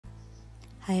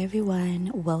Hi everyone,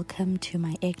 welcome to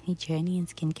my acne journey and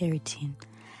skincare routine.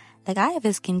 Like, I have a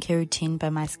skincare routine,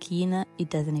 but my skin, it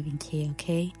doesn't even care,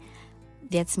 okay?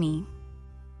 That's me.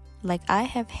 Like, I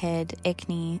have had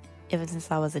acne ever since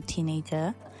I was a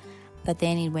teenager, but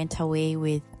then it went away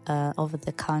with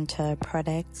over-the-counter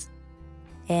products.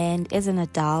 And as an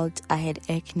adult, I had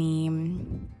acne,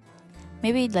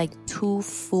 maybe like 2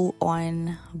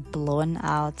 full-on blown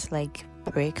out like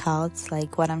breakouts,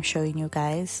 like what I'm showing you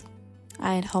guys.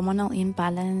 I had hormonal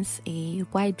imbalance, a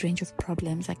wide range of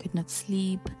problems. I could not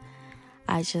sleep.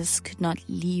 I just could not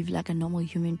live like a normal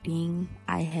human being.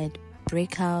 I had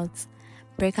breakouts,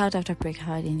 breakout after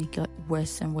breakout, and it got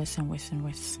worse and worse and worse and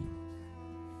worse.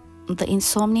 The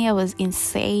insomnia was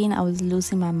insane. I was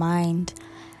losing my mind.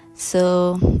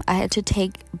 So I had to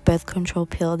take birth control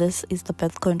pill. This is the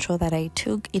birth control that I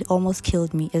took. It almost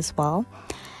killed me as well.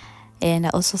 And I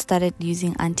also started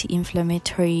using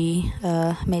anti-inflammatory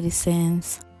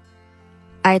medicines.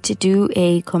 I had to do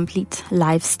a complete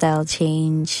lifestyle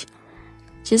change.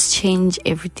 Just change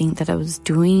everything that I was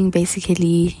doing,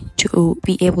 basically, to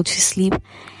be able to sleep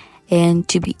and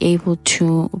to be able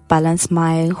to balance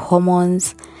my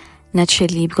hormones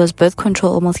naturally, because birth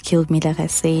control almost killed me. Like I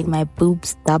said, my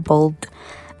boobs doubled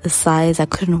the size. I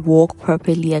couldn't walk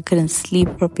properly. I couldn't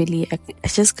sleep properly. I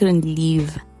just couldn't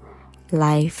live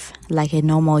life like a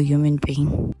normal human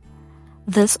being.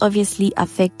 This obviously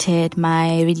affected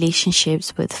my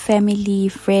relationships with family,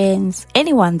 friends,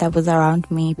 anyone that was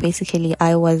around me. Basically,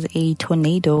 I was a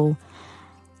tornado,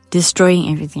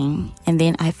 destroying everything. And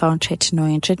then I found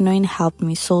tretinoin. Tretinoin helped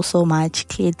me so much,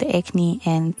 cleared the acne,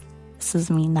 and this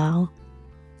is me now.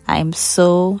 I'm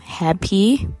so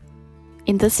happy.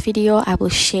 In this video, I will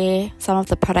share some of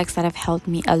the products that have helped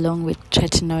me along with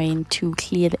tretinoin to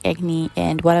clear the acne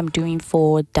and what I'm doing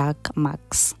for dark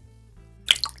marks.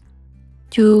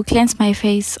 To cleanse my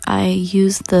face, I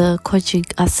use the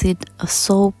Kojic acid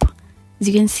soap. As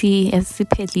you can see, it's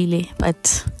pelile,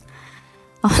 but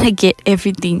I want to get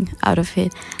everything out of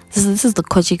it. This is the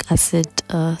Kojic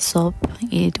acid soap.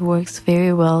 It works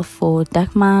very well for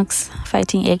dark marks,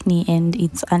 fighting acne, and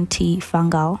it's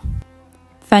antifungal.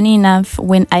 Funny enough,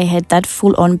 when I had that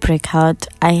full-on breakout,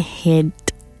 I had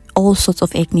all sorts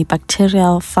of acne,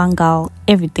 bacterial, fungal,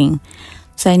 everything.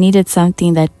 So I needed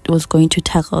something that was going to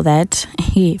tackle that.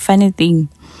 Funny thing,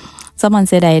 someone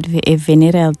said I had a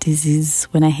venereal disease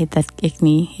when I had that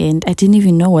acne, and I didn't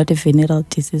even know what a venereal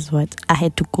disease was. I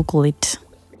had to Google it.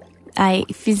 I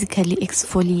physically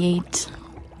exfoliate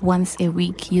once a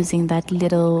week using that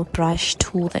little brush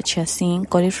tool that you're seeing.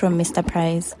 Got it from Mr.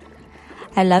 Price.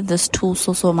 I love this tool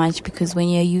so much, because when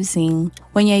you're using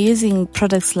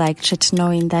products like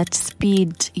tretinoin that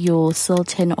speed your cell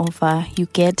turnover, you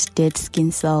get dead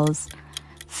skin cells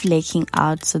flaking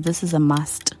out. So this is a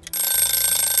must.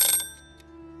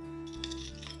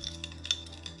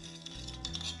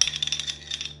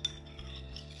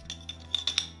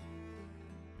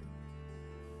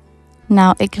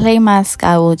 Now, a clay mask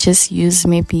I will just use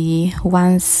maybe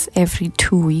once every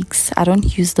 2 weeks. I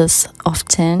don't use this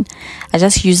often. I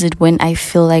just use it when I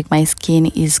feel like my skin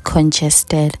is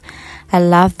congested. I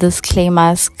love this clay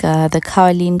mask. The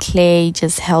kaolin clay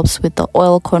just helps with the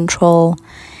oil control.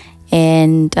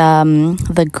 And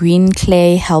the green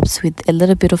clay helps with a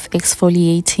little bit of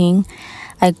exfoliating.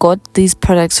 I got these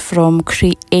products from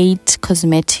Create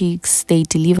Cosmetics. They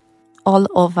deliver all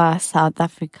over South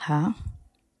Africa.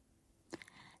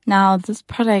 Now, this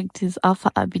product is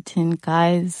alpha arbutin,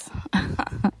 guys.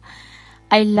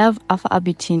 I love alpha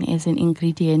arbutin as an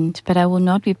ingredient, but I will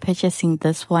not be purchasing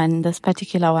this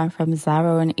particular one from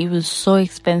Zara, and it was so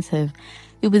expensive.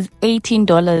 It was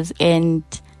 $18, and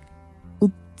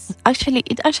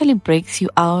it actually breaks you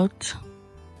out.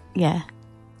 Yeah,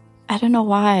 I don't know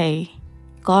why.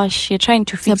 Gosh, you're trying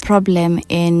to fix a problem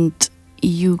and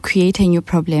you create a new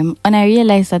problem. When I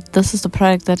realized that this is the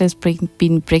product that has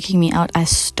been breaking me out, I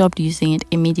stopped using it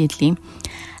immediately.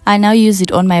 I now use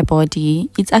it on my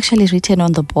body. It's actually written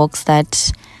on the box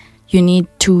that you need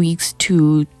 2 weeks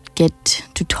to get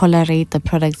to tolerate the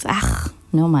products.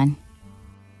 No man.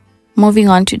 Moving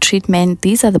on to treatment,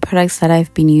 these are the products that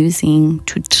I've been using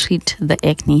to treat the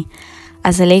acne.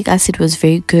 Azelaic acid was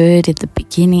very good at the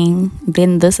beginning.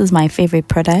 Then this is my favorite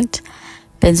product,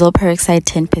 benzoyl peroxide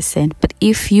 10%, but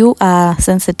if you are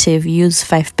sensitive, use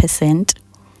 5%.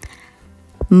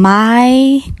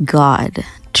 My God,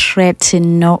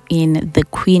 tretinoin, the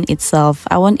queen itself.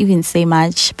 I won't even say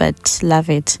much, but love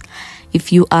it.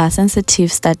 If you are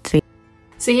sensitive, start there.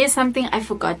 So here's something I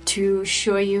forgot to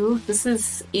show you. This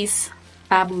is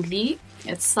babuli.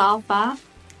 It's sulfur.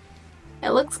 It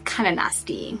looks kind of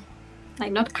nasty.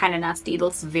 Like, not kind of nasty, it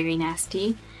looks very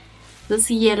nasty. This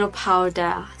yellow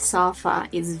powder, sulfur,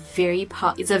 is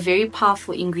it's a very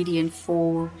powerful ingredient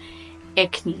for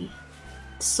acne.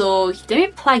 So let me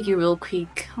plug you real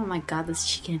quick. Oh my god, this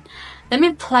chicken. Let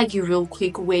me plug you real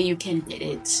quick where you can get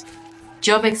it.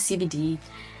 Jobex CBD.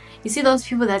 You see those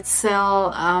people that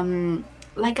sell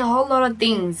like a whole lot of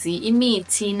things,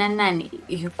 imithi nanani.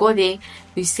 You go there,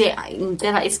 you say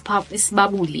it's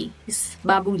babuli. It's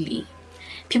babuli.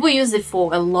 People use it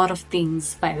for a lot of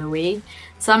things, by the way.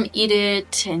 Some eat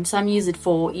it and some use it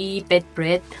for bed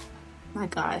breath. My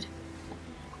god.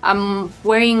 I'm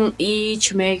wearing a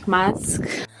turmeric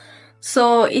mask.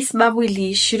 So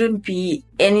isbabuli shouldn't be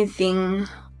anything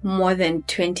more than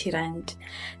 20 rand.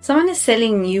 Someone is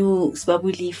selling you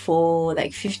isbabuli for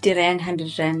like 50 rand,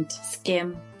 100 rand.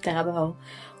 Scam.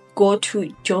 Go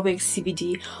to Jobex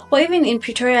CBD, or even in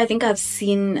Pretoria, I think I've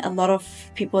seen a lot of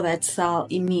people that sell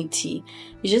imiti.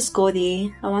 You just go there.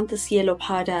 I want this yellow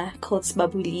powder called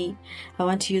Sbabuli. I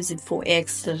want to use it for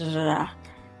X.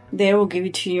 They will give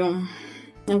it to you.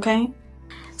 Okay.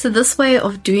 So this way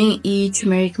of doing a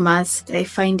turmeric mask, I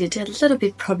find it a little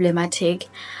bit problematic.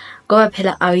 Go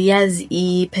awuyazi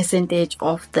a percentage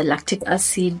of the lactic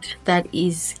acid that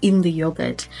is in the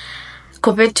yogurt.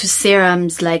 Compared to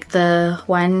serums like the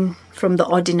one from The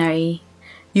Ordinary,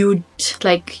 you'd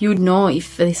know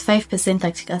if there's 5%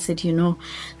 lactic acid, you know,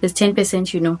 there's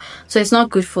 10%, you know. So it's not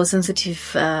good for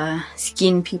sensitive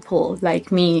skin people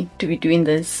like me to be doing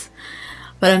this.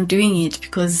 But I'm doing it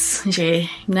because I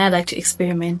like to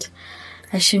experiment.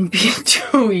 I shouldn't be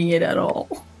doing it at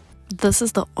all. This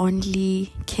is the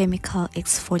only chemical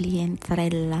exfoliant that I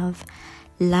love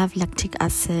lactic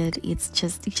acid. It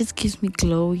just gives me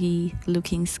glowy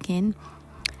looking skin.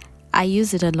 I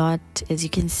use it a lot. As you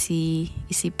can see,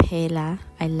 you see Pela.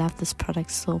 I love this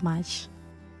product so much.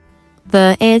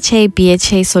 The AHA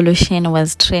BHA solution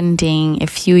was trending a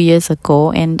few years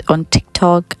ago, and on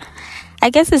TikTok, I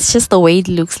guess it's just the way it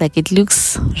looks. Like, it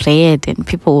looks red and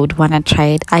people would want to try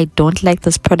it. I don't like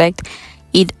this product.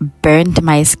 It burned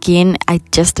my skin. I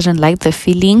just didn't like the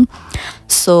feeling.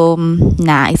 So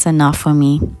nah, it's enough for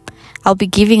me. I'll be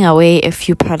giving away a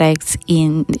few products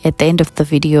at the end of the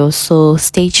video, so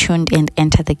stay tuned and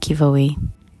enter the giveaway.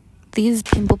 These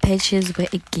pimple patches were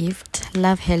a gift.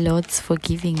 Love her lots for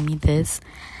giving me this.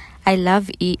 I love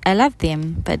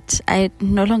them, but I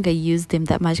no longer use them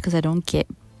that much because I don't get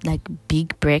like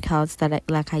big breakouts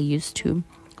like I used to,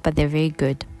 but they're very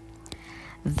good.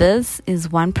 This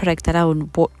is one product that I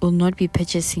will not be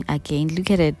purchasing again.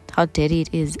 Look at it, how dirty it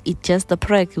is. The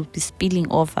product will be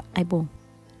spilling over.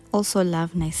 Also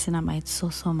love niacinamide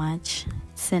so much.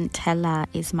 Centella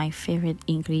is my favorite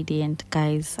ingredient,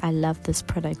 guys. I love this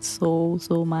product so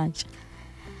much.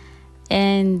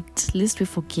 And lest we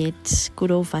forget,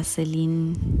 good old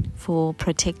Vaseline for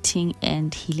protecting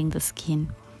and healing the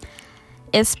skin.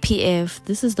 SPF,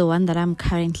 this is the one that I'm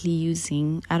currently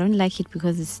using. I don't like it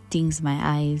because it stings my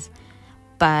eyes,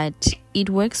 but it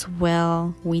works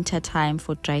well winter time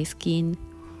for dry skin,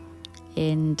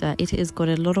 and it has got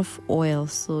a lot of oil,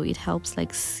 so it helps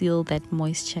like seal that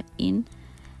moisture in.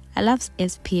 I love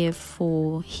SPF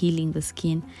for healing the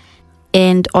skin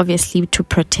and obviously to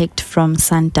protect from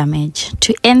sun damage.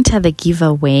 To enter the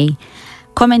giveaway,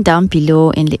 comment down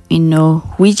below and let me know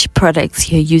which products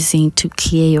you're using to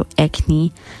clear your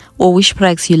acne, or which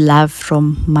products you love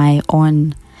from my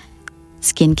own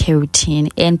skincare routine.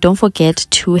 And don't forget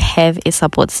to have a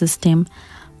support system.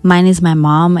 Mine is my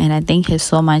mom, and I thank her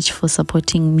so much for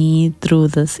supporting me through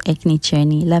this acne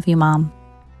journey. Love you, Mom.